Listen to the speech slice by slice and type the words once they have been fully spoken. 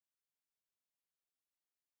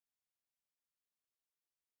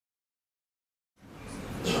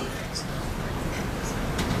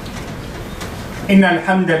إن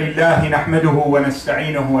الحمد لله نحمده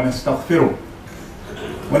ونستعينه ونستغفره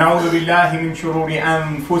ونعوذ بالله من شرور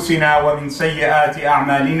أنفسنا ومن سيئات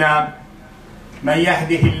أعمالنا من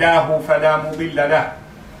يهده الله فلا مضل له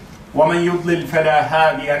ومن يضلل فلا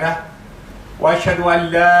هادي له وأشهد أن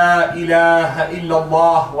لا إله إلا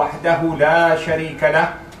الله وحده لا شريك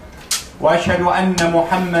له وأشهد أن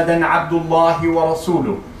محمدا عبد الله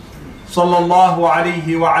ورسوله صلى الله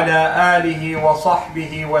عليه وعلى آله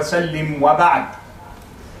وصحبه وسلم وبعد.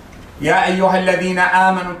 يا أيها الذين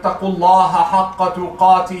آمنوا اتقوا الله حق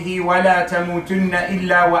تقاته ولا تموتن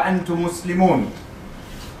إلا وأنتم مسلمون.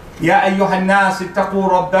 يا أيها الناس اتقوا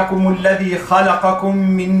ربكم الذي خلقكم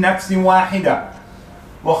من نفس واحدة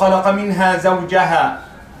وخلق منها زوجها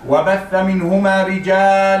وبث منهما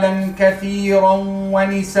رجالا كثيرا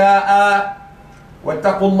ونساء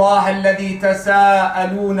واتقوا الله الذي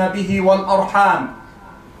تساءلون به والأرحام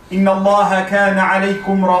إن الله كان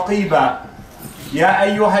عليكم رقيبا. يا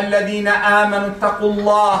أيها الذين آمنوا اتقوا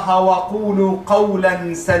الله وقولوا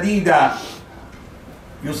قولا سديدا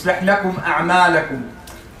يصلح لكم أعمالكم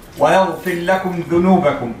ويغفر لكم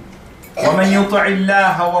ذنوبكم ومن يطع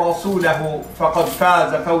الله ورسوله فقد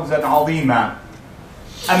فاز فوزا عظيما.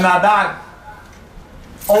 أما بعد,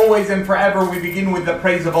 always and forever we begin with the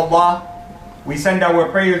praise of Allah. We send our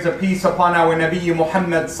prayers of peace upon our Nabi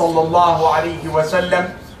Muhammad sallallahu alayhi wa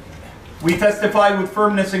sallam. We testify with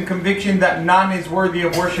firmness and conviction that none is worthy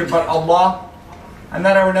of worship but Allah, and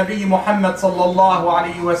that our Nabi Muhammad sallallahu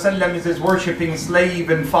alayhi wa sallam is his worshipping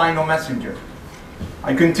slave and final messenger.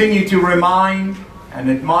 I continue to remind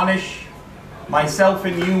and admonish myself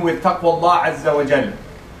and you with taqwa Allah azza wa jal.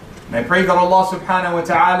 And I pray that Allah subhanahu wa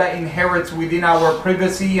ta'ala inherits within our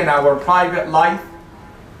privacy and our private life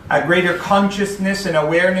a greater consciousness and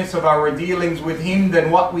awareness of our dealings with Him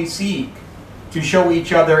than what we seek to show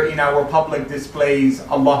each other in our public displays.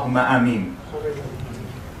 Allahumma ameen.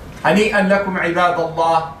 Hani'an lakum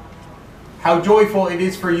ibadallah. How joyful it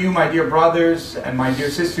is for you, my dear brothers and my dear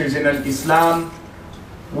sisters in Islam,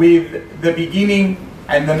 with the beginning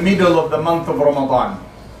and the middle of the month of Ramadan.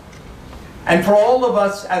 And for all of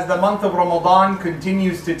us, as the month of Ramadan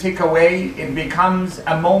continues to tick away, it becomes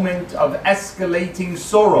a moment of escalating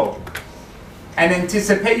sorrow and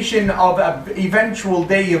anticipation of an eventual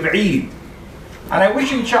day of Eid. And I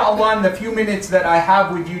wish, inshallah, in the few minutes that I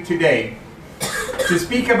have with you today, to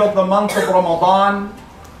speak about the month of Ramadan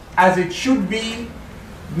as it should be,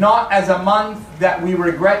 not as a month that we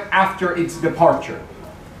regret after its departure.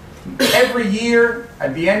 Every year,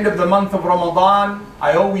 at the end of the month of Ramadan,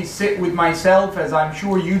 I always sit with myself, as I'm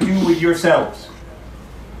sure you do with yourselves.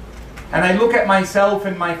 And I look at myself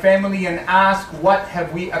and my family and ask, what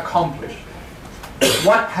have we accomplished?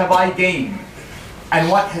 What have I gained? And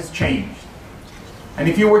what has changed? And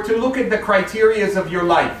if you were to look at the criteria of your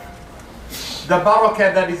life, the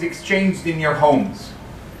barakah that is exchanged in your homes,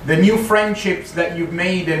 the new friendships that you've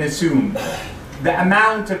made and assumed, the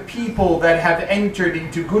amount of people that have entered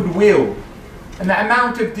into goodwill, and the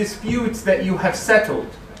amount of disputes that you have settled,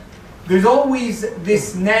 there's always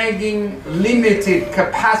this nagging, limited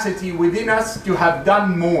capacity within us to have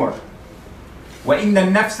done more. وَإِنَّ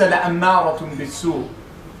النَّفْسَ لَأَمَّارَةٌ بِالسُّوءِ.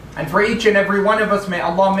 And for each and every one of us, may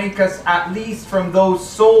Allah make us at least from those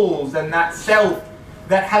souls and that self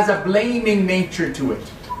that has a blaming nature to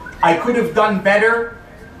it. I could have done better,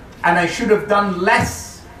 and I should have done less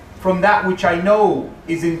from that which I know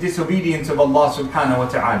is in disobedience of Allah subhanahu wa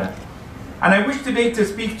ta'ala. And I wish today to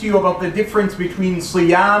speak to you about the difference between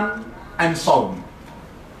Siyam and Sawm.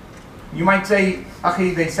 You might say,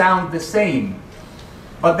 Akhi, they sound the same,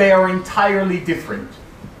 but they are entirely different.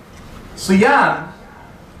 Siyam,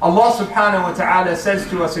 Allah subhanahu wa ta'ala says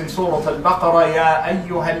to us in Surah Al-Baqarah, Ya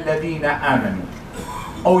ayyuha alladhina amanu,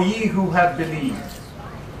 O ye who have believed,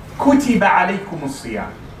 Kutiba alaykum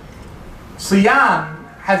as-siyam. Siyam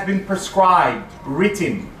has been prescribed,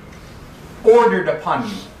 written, ordered upon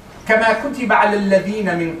you. كَمَا كُتِبَ عَلَى الَّذِينَ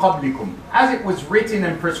مِنْ قَبْلِكُمْ. As it was written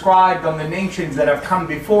and prescribed on the nations that have come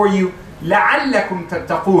before you, لَعَلَّكُمْ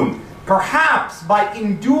تَتَّقُونَ. Perhaps by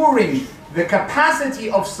enduring the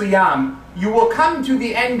capacity of Siyam, you will come to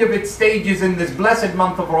the end of its stages in this blessed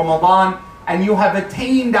month of Ramadan, and you have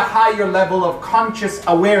attained a higher level of conscious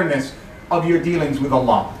awareness of your dealings with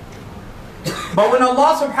Allah. But when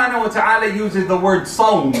Allah subhanahu wa ta'ala uses the word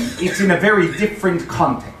Sawm, it's in a very different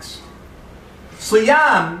context.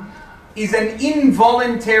 Siyam is an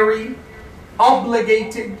involuntary,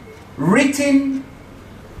 obligated, written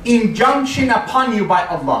injunction upon you by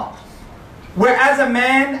Allah. Whereas a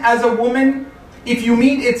man, as a woman, if you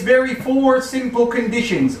meet its very four simple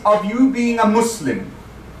conditions of you being a Muslim,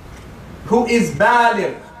 who is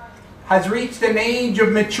baligh, has reached an age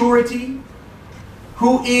of maturity,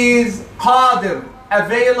 who is qadir,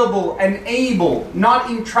 available and able, not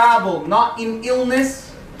in travel, not in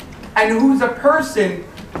illness, and who's a person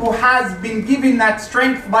who has been given that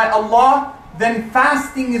strength by Allah, then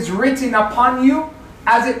fasting is written upon you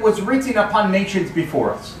as it was written upon nations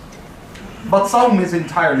before us. But Sawm is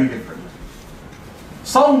entirely different.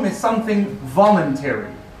 Sawm is something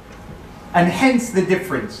voluntary, and hence the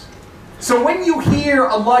difference. So when you hear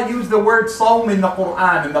Allah use the word Sawm in the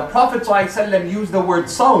Quran and the Prophet ﷺ use the word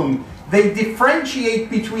Sawm, they differentiate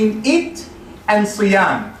between it and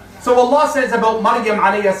Siyam. So Allah says about Maryam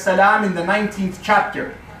alayhi salam in the 19th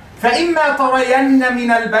chapter, فَإِمَّا تَرَيَنَّ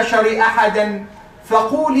مِنَ الْبَشَرِ أَحَدًا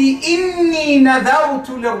فَقُولِي إِنِّي نَذَرْتُ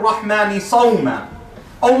لِلرَّحْمَنِ صَوْمًا.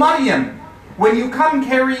 O Maryam, when you come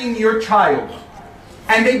carrying your child,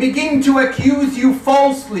 and they begin to accuse you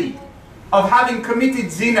falsely of having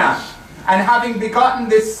committed zina, and having begotten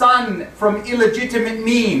this son from illegitimate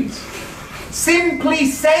means, simply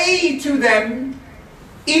say to them,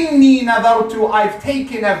 Inni nadartu, I've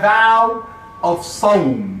taken a vow of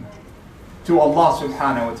Sawm to Allah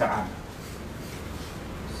subhanahu wa ta'ala.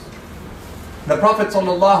 The Prophet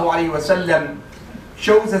sallallahu alayhi wa sallam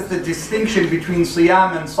shows us the distinction between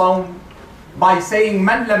Siyam and Sawm by saying,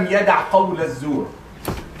 Man lam yada' qawl az-zur.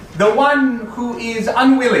 The one who is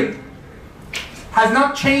unwilling, has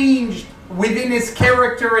not changed within his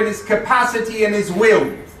character and his capacity and his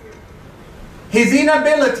will, his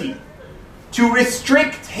inability to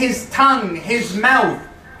restrict his tongue, his mouth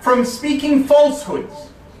from speaking falsehoods,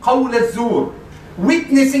 qawl az-zur,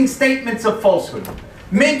 witnessing statements of falsehood,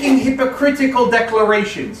 making hypocritical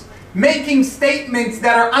declarations, making statements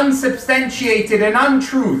that are unsubstantiated and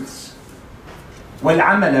untruths,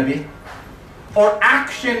 وَالْعَمَلَ بِهِ, or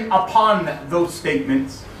action upon those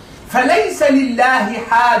statements. فَلَيْسَ لِلَّهِ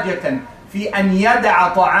حَاجَةً فِي أَنْ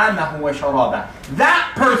يَدَعَ طَعَامَهُ وَشَرَابَهُ.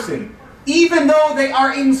 That person, even though they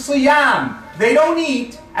are in Siyam, they don't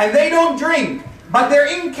eat and they don't drink, but they're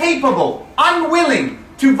incapable, unwilling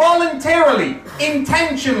to voluntarily,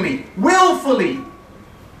 intentionally, willfully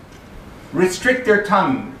restrict their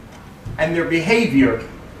tongue and their behavior,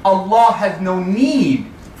 Allah has no need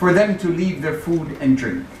for them to leave their food and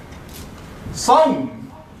drink.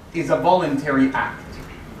 Sawm is a voluntary act.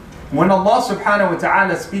 When Allah subhanahu wa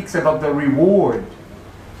ta'ala speaks about the reward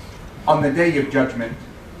on the Day of Judgment,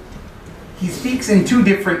 He speaks in two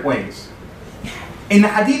different ways. In the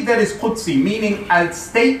hadith that is Qudsi, meaning a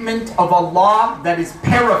statement of Allah that is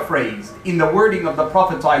paraphrased in the wording of the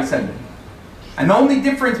Prophet ﷺ. And the only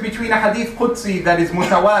difference between a hadith Qudsi that is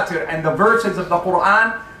mutawatir and the verses of the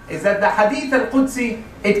Quran is that the hadith al-Qudsi,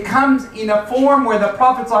 it comes in a form where the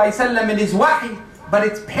Prophet ﷺ, it is wahi, but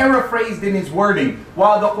it's paraphrased in his wording,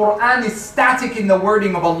 while the Quran is static in the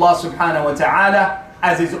wording of Allah subhanahu wa ta'ala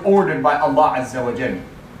as is ordered by Allah azza wa jalla.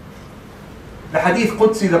 The hadith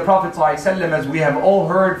Qudsi, the Prophet ﷺ, as we have all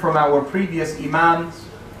heard from our previous imams,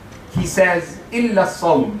 he says, إِلَّا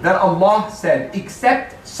الصَّوْمِ, that Allah said,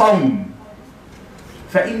 except Sawm,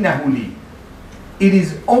 فَإِنَّهُ لِي, it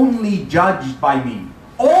is only judged by me.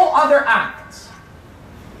 All other acts,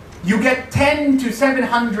 you get 10 to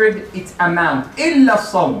 700 its amount. إِلَّا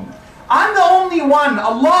الصَّوْمِ. I'm the only one,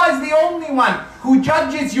 Allah is the only one who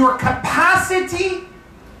judges your capacity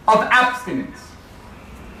of abstinence.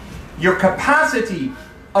 Your capacity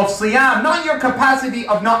of Siyam, not your capacity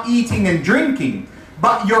of not eating and drinking,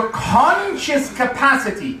 but your conscious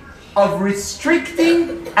capacity of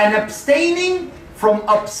restricting and abstaining from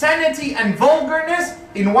obscenity and vulgarness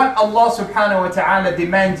in what Allah subhanahu wa ta'ala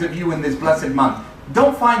demands of you in this blessed month.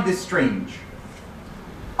 Don't find this strange.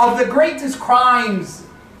 Of the greatest crimes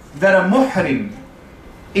that a muhrim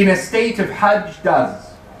in a state of Hajj does,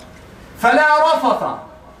 فَلَا رَفَثَ,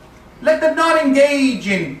 let them not engage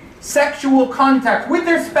in sexual contact with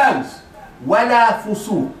their spouse, وَلَا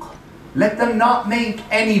فُسُوق, let them not make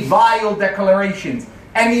any vile declarations,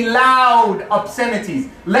 any loud obscenities,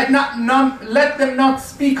 let them not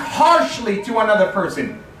speak harshly to another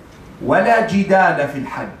person, وَلَا جِدَالَ فِي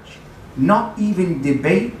الْحَجِّ, not even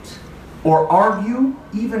debate or argue,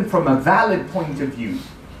 even from a valid point of view.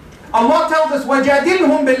 Allah tells us,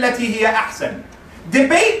 وَجَادِلْهُمْ بِالَّتِي هِيَ أَحْسَنُ,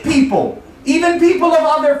 debate people, even people of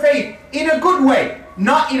other faith, in a good way,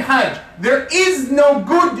 not in Hajj. There is no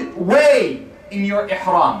good way in your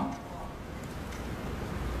ihram.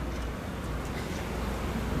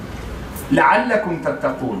 لَعَلَّكُمْ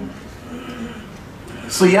تَتَّقُونَ.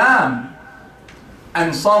 Siyam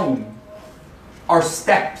and Sawm are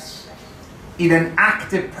steps in an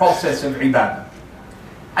active process of ibadah.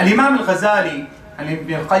 Al-Imam al-Ghazali and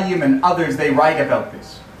Ibn al-Qayyim and others, they write about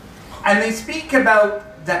this. And they speak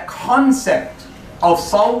about the concept of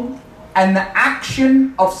Sawm and the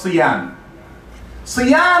action of Siyam.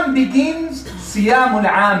 Siyam begins Siyamul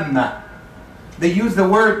Amma. They use the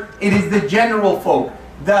word, it is the general folk,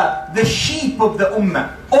 the sheep of the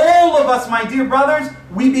ummah. All of us, my dear brothers,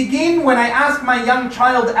 we begin when I ask my young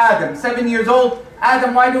child Adam, 7 years old,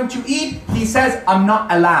 Adam, why don't you eat? He says, I'm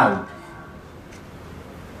not allowed.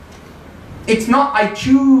 It's not I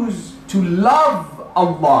choose to love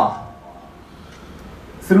Allah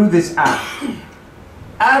through this act.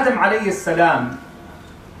 Adam alayhi salam,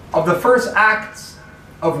 of the first acts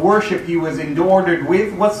of worship he was ordered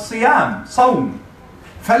with was Siyam Sawm.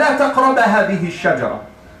 فَلَا تَقْرَبَ هَذِهِ الشَّجَرَةِ.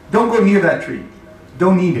 Don't go near that tree.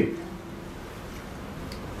 Don't eat it.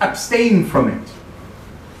 Abstain from it.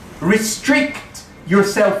 Restrict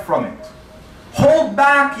yourself from it. Hold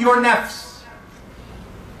back your nafs.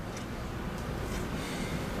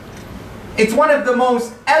 It's one of the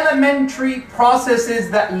most elementary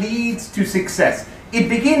processes that leads to success. It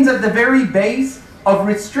begins at the very base of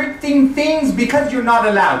restricting things because you're not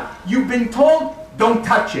allowed. You've been told, don't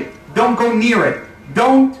touch it. Don't go near it.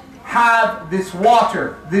 Don't have this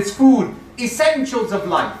water, this food, essentials of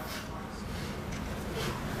life.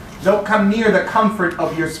 Don't come near the comfort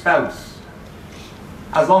of your spouse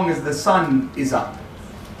as long as the sun is up.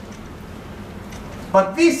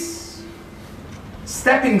 But this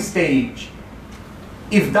stepping stage,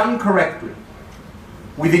 if done correctly,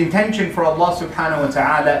 with intention for Allah subhanahu wa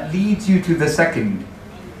ta'ala, leads you to the second,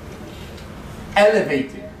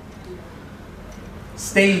 elevated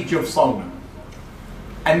stage of Sawm.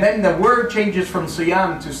 And then the word changes from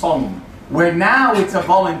Siyam to Sawm, where now it's a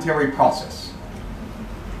voluntary process.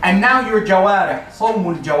 And now your jawarih,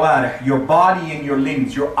 Sawmul jawarih, your body and your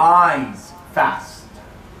limbs, your eyes fast,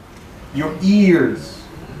 your ears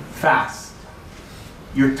fast,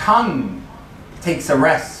 your tongue takes a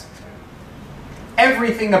rest.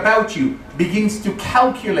 Everything about you begins to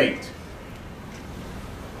calculate.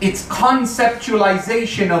 Its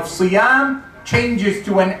conceptualization of Siyam changes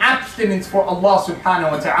to an abstinence for Allah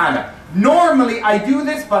subhanahu wa ta'ala. Normally I do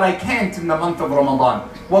this, but I can't in the month of Ramadan.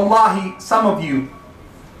 Wallahi, some of you,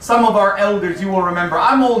 some of our elders, you will remember,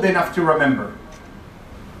 I'm old enough to remember,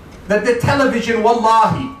 that the television,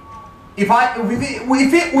 wallahi, if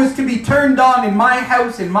it was to be turned on in my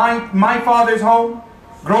house, in my father's home,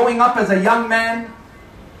 growing up as a young man,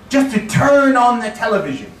 just to turn on the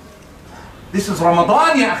television. This is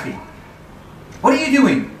Ramadan, ya akhi. What are you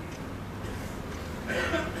doing?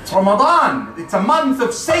 It's Ramadan. It's a month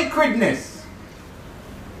of sacredness.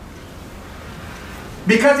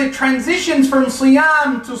 Because it transitions from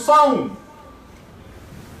Siyam to Sawm.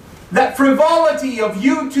 That frivolity of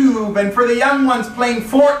YouTube, and for the young ones playing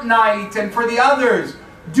Fortnite, and for the others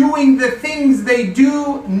doing the things they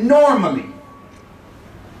do normally,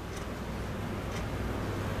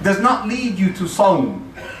 does not lead you to Sawm.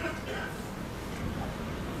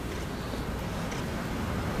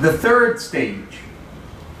 The third stage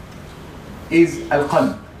is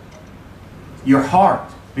Al-Qalb. Your heart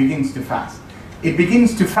begins to fast. It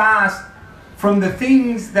begins to fast from the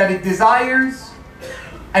things that it desires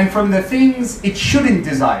and from the things it shouldn't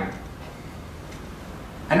desire.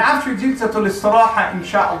 And after Jilsatul Istiraha,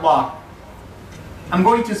 inshaAllah, I'm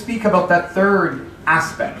going to speak about that third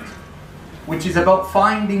aspect, which is about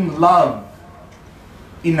finding love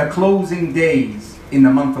in the closing days in the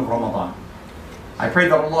month of Ramadan. I pray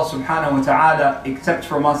that Allah subhanahu wa ta'ala accepts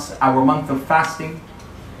from us our month of fasting.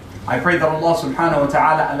 I pray that Allah subhanahu wa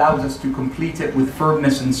ta'ala allows us to complete it with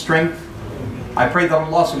firmness and strength. I pray that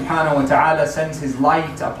Allah subhanahu wa ta'ala sends His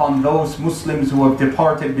light upon those Muslims who have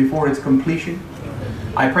departed before its completion.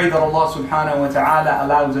 I pray that Allah subhanahu wa ta'ala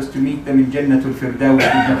allows us to meet them in Jannatul Firdaus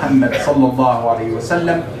with Muhammad sallallahu alayhi wa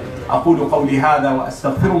sallam. أقول قولي هذا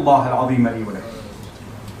وأستغفر الله العظيم لي ولكم.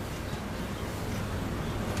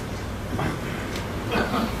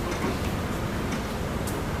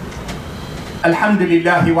 الحمد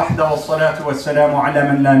لله وحده والصلاة والسلام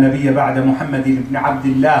على من لا نبي بعد محمد بن عبد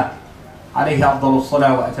الله عليه أفضل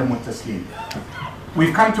الصلاة وأتم التسليم.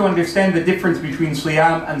 We've come to understand the difference between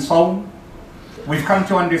Siyam and Sawm. We've come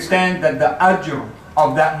to understand that the ajr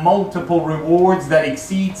of that multiple rewards that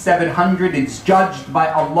exceed 700 is judged by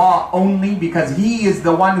Allah only, because He is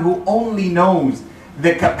the one who only knows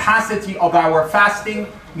the capacity of our fasting,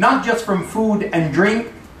 not just from food and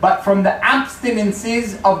drink, but from the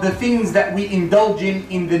abstinences of the things that we indulge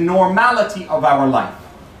in the normality of our life.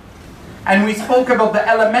 And we spoke about the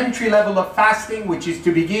elementary level of fasting, which is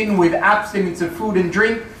to begin with abstinence of food and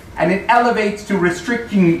drink, and it elevates to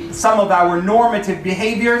restricting some of our normative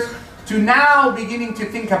behaviors, to now beginning to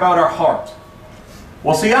think about our heart.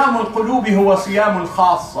 وَصِيَامُ الْقُلُوبِ هُوَ صِيَامُ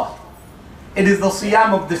الْخَاصَّةِ. It is the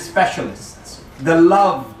siyam of the specialists, the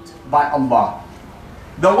loved by Allah.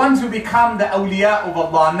 The ones who become the awliya of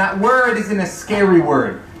Allah. And that word isn't a scary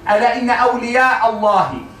word. أَلَا إِنَّ أَوْلِيَاءَ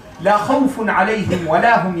اللَّهِ لَا خَوْفٌ عَلَيْهِمْ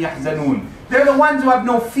وَلَا هُمْ يَحْزَنُونَ. They're the ones who have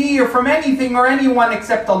no fear from anything or anyone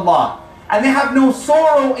except Allah. And they have no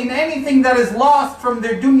sorrow in anything that is lost from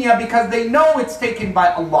their dunya because they know it's taken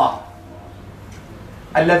by Allah.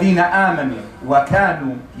 الَّذِينَ آمَنُوا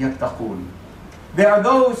وَكَانُوا يَتَّقُونَ. They are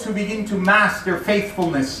those who begin to master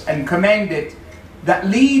faithfulness and command it, that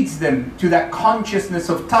leads them to that consciousness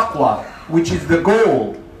of taqwa, which is the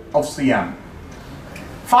goal of Siyam.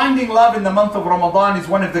 Finding love in the month of Ramadan is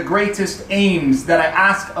one of the greatest aims that I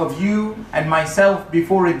ask of you and myself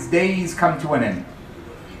before its days come to an end.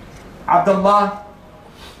 Abdullah,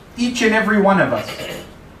 each and every one of us,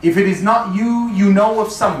 if it is not you, you know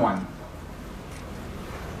of someone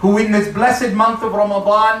who in this blessed month of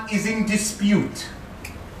Ramadan is in dispute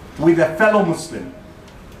with a fellow Muslim,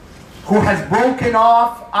 who has broken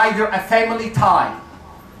off either a family tie.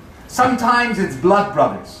 Sometimes it's blood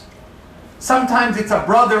brothers. Sometimes it's a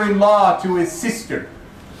brother-in-law to his sister.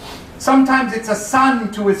 Sometimes it's a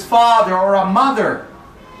son to his father or a mother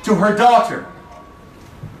to her daughter.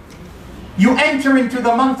 You enter into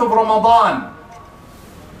the month of Ramadan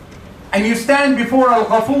and you stand before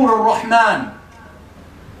Al-Ghafur Ar-Rahman,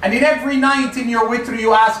 and in every night in your witr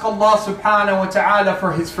you ask Allah subhanahu wa ta'ala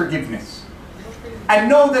for His forgiveness. And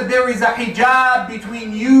know that there is a hijab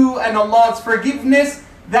between you and Allah's forgiveness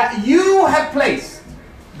that you have placed,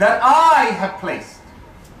 that I have placed.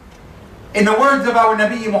 In the words of our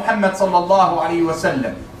Nabi Muhammad sallallahu alayhi wa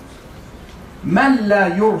sallam, Man la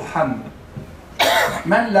yurham,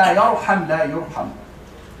 man la yarham la yurham.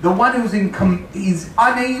 The one who is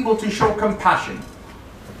unable to show compassion,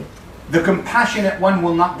 the compassionate one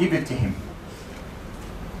will not give it to him.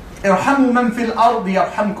 Irhamu man fil ardi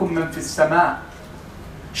yarhamkum man fis sama.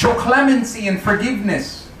 Show clemency and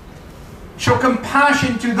forgiveness. Show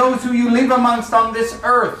compassion to those who you live amongst on this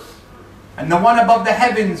earth, and the one above the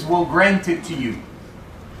heavens will grant it to you.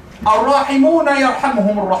 Ar-Rahimuna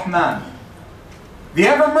yarhamuhum ar-Rahman. The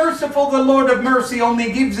ever merciful, the Lord of mercy,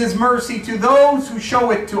 only gives His mercy to those who show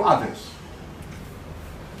it to others.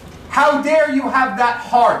 How dare you have that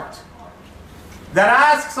heart that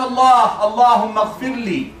asks Allah, Allahumma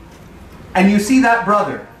ghfirli, and you see that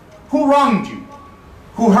brother who wronged you,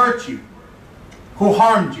 who hurt you, who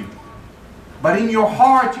harmed you, but in your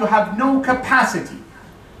heart you have no capacity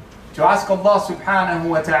to ask Allah subhanahu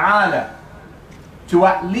wa ta'ala to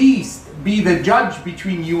at least be the judge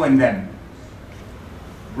between you and them.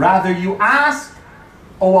 Rather you ask,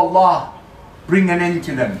 Oh Allah, bring an end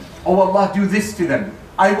to them. Oh Allah, do this to them.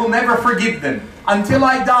 I will never forgive them until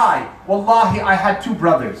I die. Wallahi, I had two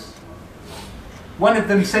brothers. One of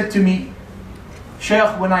them said to me,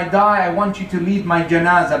 Shaykh, when I die, I want you to lead my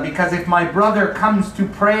janazah, because if my brother comes to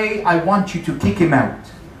pray, I want you to kick him out.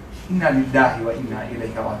 Inna lillahi wa inna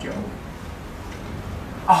ilayhi raji'un.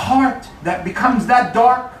 A heart that becomes that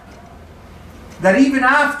dark, that even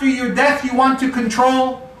after your death you want to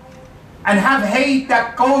control, and have hate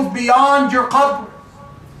that goes beyond your qabr.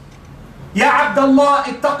 Ya Abdullah,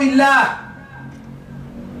 ittaqillah.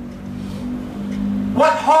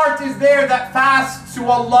 What heart is there that fasts to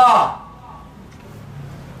Allah,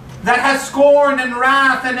 that has scorn and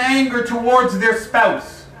wrath and anger towards their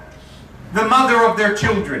spouse, the mother of their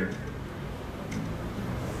children?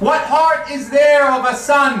 What heart is there of a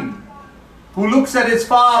son who looks at his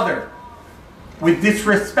father with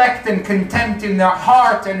disrespect and contempt in their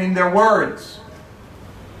heart and in their words?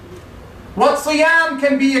 What Siyam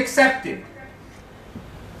can be accepted?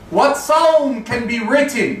 What Sawm can be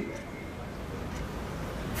written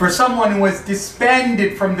for someone who has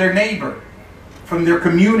disbanded from their neighbor, from their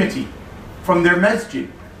community, from their masjid,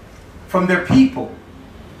 from their people,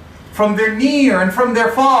 from their near and from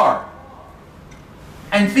their far,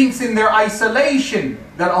 and thinks in their isolation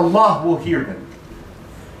that Allah will hear them?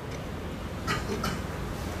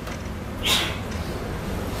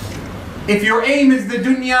 If your aim is the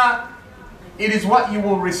dunya, it is what you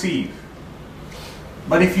will receive.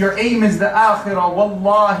 But if your aim is the akhirah,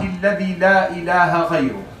 wallahi alladhi la ilaha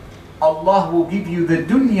ghayru, Allah will give you the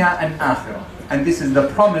dunya and akhirah. And this is the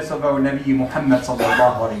promise of our Nabi Muhammad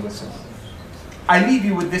sallallahu alayhi wa sallam. I leave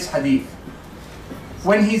you with this hadith.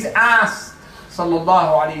 When he's asked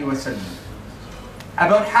sallallahu alayhi wa sallam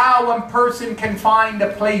about how one person can find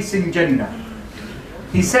a place in Jannah,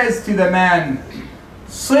 he says to the man,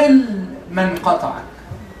 Sil man qata'ak.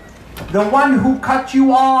 The one who cut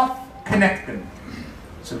you off, connect them.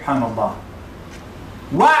 Subhanallah.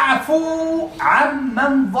 Wa'afu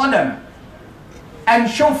amman zalam. And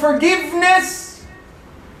show forgiveness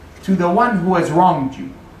to the one who has wronged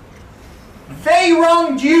you. They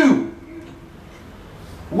wronged you.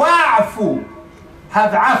 Wa'fu.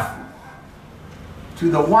 Have afu to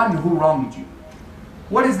the one who wronged you.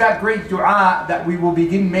 What is that great dua that we will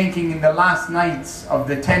begin making in the last nights of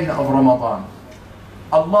the 10 of Ramadan?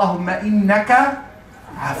 Allahumma innaka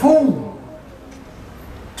afu.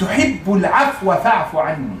 Tuhibbul afwa fa'fu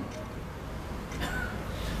anni.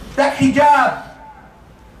 That hijab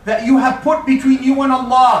that you have put between you and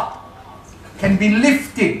Allah can be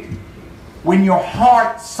lifted when your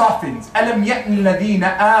heart softens. أَلَمْ يَأْنِ الَّذِينَ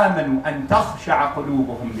آمَنُوا أَن تَخْشَعَ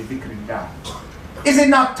قُلُوبُهُمْ لِذِكْرِ اللَّهِ. Is it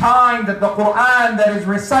not time that the Quran that is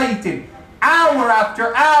recited hour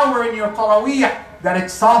after hour in your Taraweeh, that it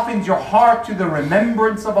softens your heart to the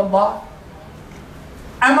remembrance of Allah?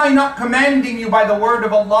 Am I not commanding you by the word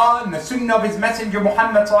of Allah and the sunnah of His Messenger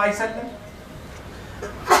Muhammad sallallahu alaihi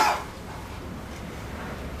wasallam?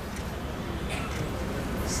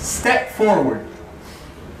 Step forward.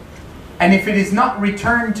 And if it is not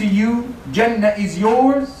returned to you, Jannah is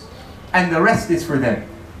yours and the rest is for them.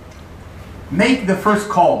 Make the first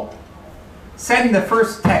call. Send the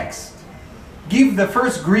first text. Give the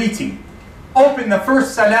first greeting. Open the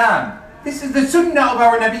first salam. This is the sunnah of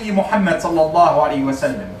our Nabi Muhammad sallallahu alaihi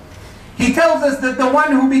wasallam. He tells us that the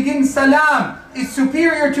one who begins salam is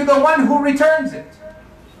superior to the one who returns it.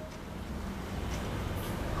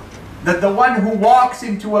 That the one who walks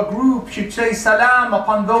into a group should say salam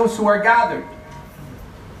upon those who are gathered.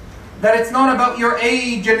 That it's not about your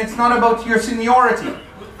age and it's not about your seniority,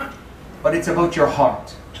 but it's about your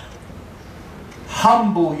heart.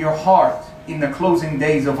 Humble your heart in the closing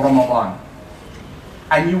days of Ramadan,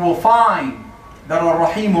 and you will find that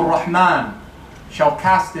Ar-Rahim Ar-Rahman shall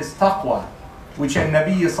cast his taqwa, which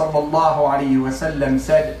An-Nabi sallallahu alayhi wa sallam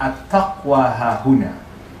said, At-taqwa ha-huna.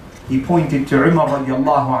 He pointed to Umar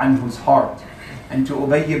radiallahu anhu's heart, and to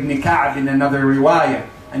Ubay ibn Ka'b in another riwayah,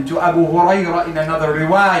 and to Abu Hurairah in another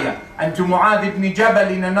riwayah, and to Mu'adh ibn Jabal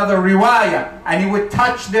in another riwayah, and he would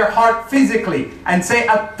touch their heart physically and say,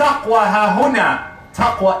 At-taqwa ha-huna.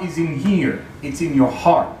 Taqwa is in here, it's in your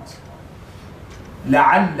heart.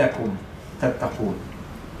 لَعَلَّكُمْ تَتَّقُونَ.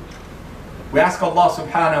 We ask Allah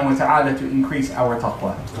subhanahu wa ta'ala to increase our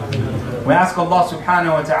taqwa. We ask Allah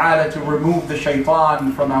subhanahu wa ta'ala to remove the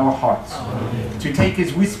shaitan from our hearts, to take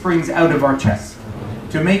his whisperings out of our chest,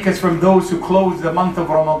 to make us from those who close the month of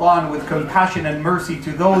Ramadan with compassion and mercy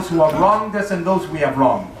to those who have wronged us and those we have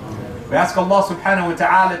wronged. We ask Allah subhanahu wa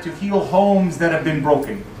ta'ala to heal homes that have been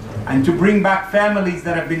broken, and to bring back families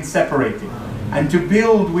that have been separated, and to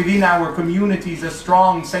build within our communities a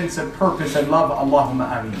strong sense of purpose and love.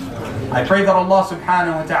 Allahumma ameen. I pray that Allah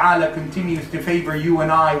subhanahu wa ta'ala continues to favor you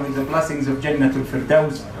and I with the blessings of Jannatul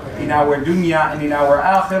Firdaus in our dunya and in our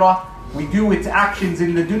akhirah. We do its actions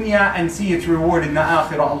in the dunya and see its reward in the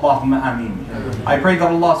akhirah. Allahumma ameen. I pray that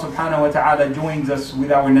Allah subhanahu wa ta'ala joins us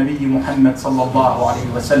with our Nabi Muhammad sallallahu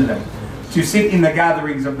alayhi wa sallam to sit in the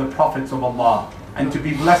gatherings of the prophets of Allah, and to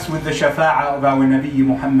be blessed with the shafa'ah of our Nabi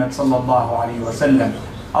Muhammad sallallahu alayhi wa sallam.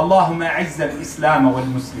 اللهم أعز الإسلام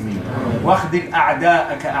والمسلمين واخذل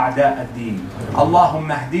أعداءك أعداء الدين.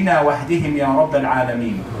 اللهم اهدنا واهدهم يا رب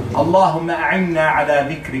العالمين. اللهم أعنا على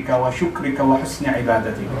ذكرك وشكرك وحسن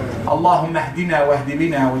عبادتك. اللهم اهدنا واهد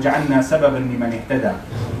بنا واجعلنا سببا لمن اهتدى.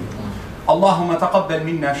 اللهم تقبل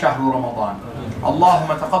منا شهر رمضان. اللهم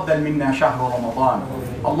تقبل منا شهر رمضان.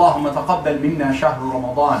 اللهم تقبل منا شهر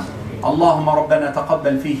رمضان. اللهم ربنا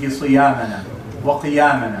تقبل فيه صيامنا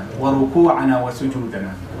وقيامنا وركوعنا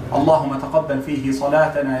وسجودنا. اللهم تقبل فيه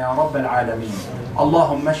صلاتنا يا رب العالمين.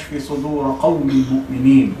 اللهم اشف صدور قوم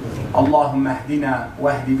المؤمنين. اللهم اهدنا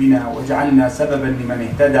واهد بنا واجعلنا سببا لمن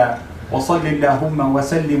اهتدى. وصل اللهم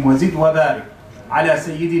وسلم وزد وبارك على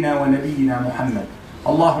سيدنا ونبينا محمد.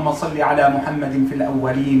 اللهم صل على محمد في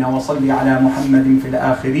الأولين وصل على محمد في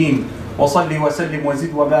الآخرين. وصل وسلم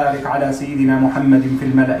وزد وبارك على سيدنا محمد في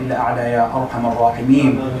الملأ الأعلى يا أرحم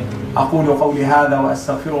الراحمين. أقول قولي هذا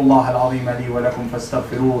وأستغفر الله العظيم لي ولكم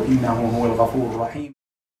فاستغفروه إنه هو الغفور الرحيم.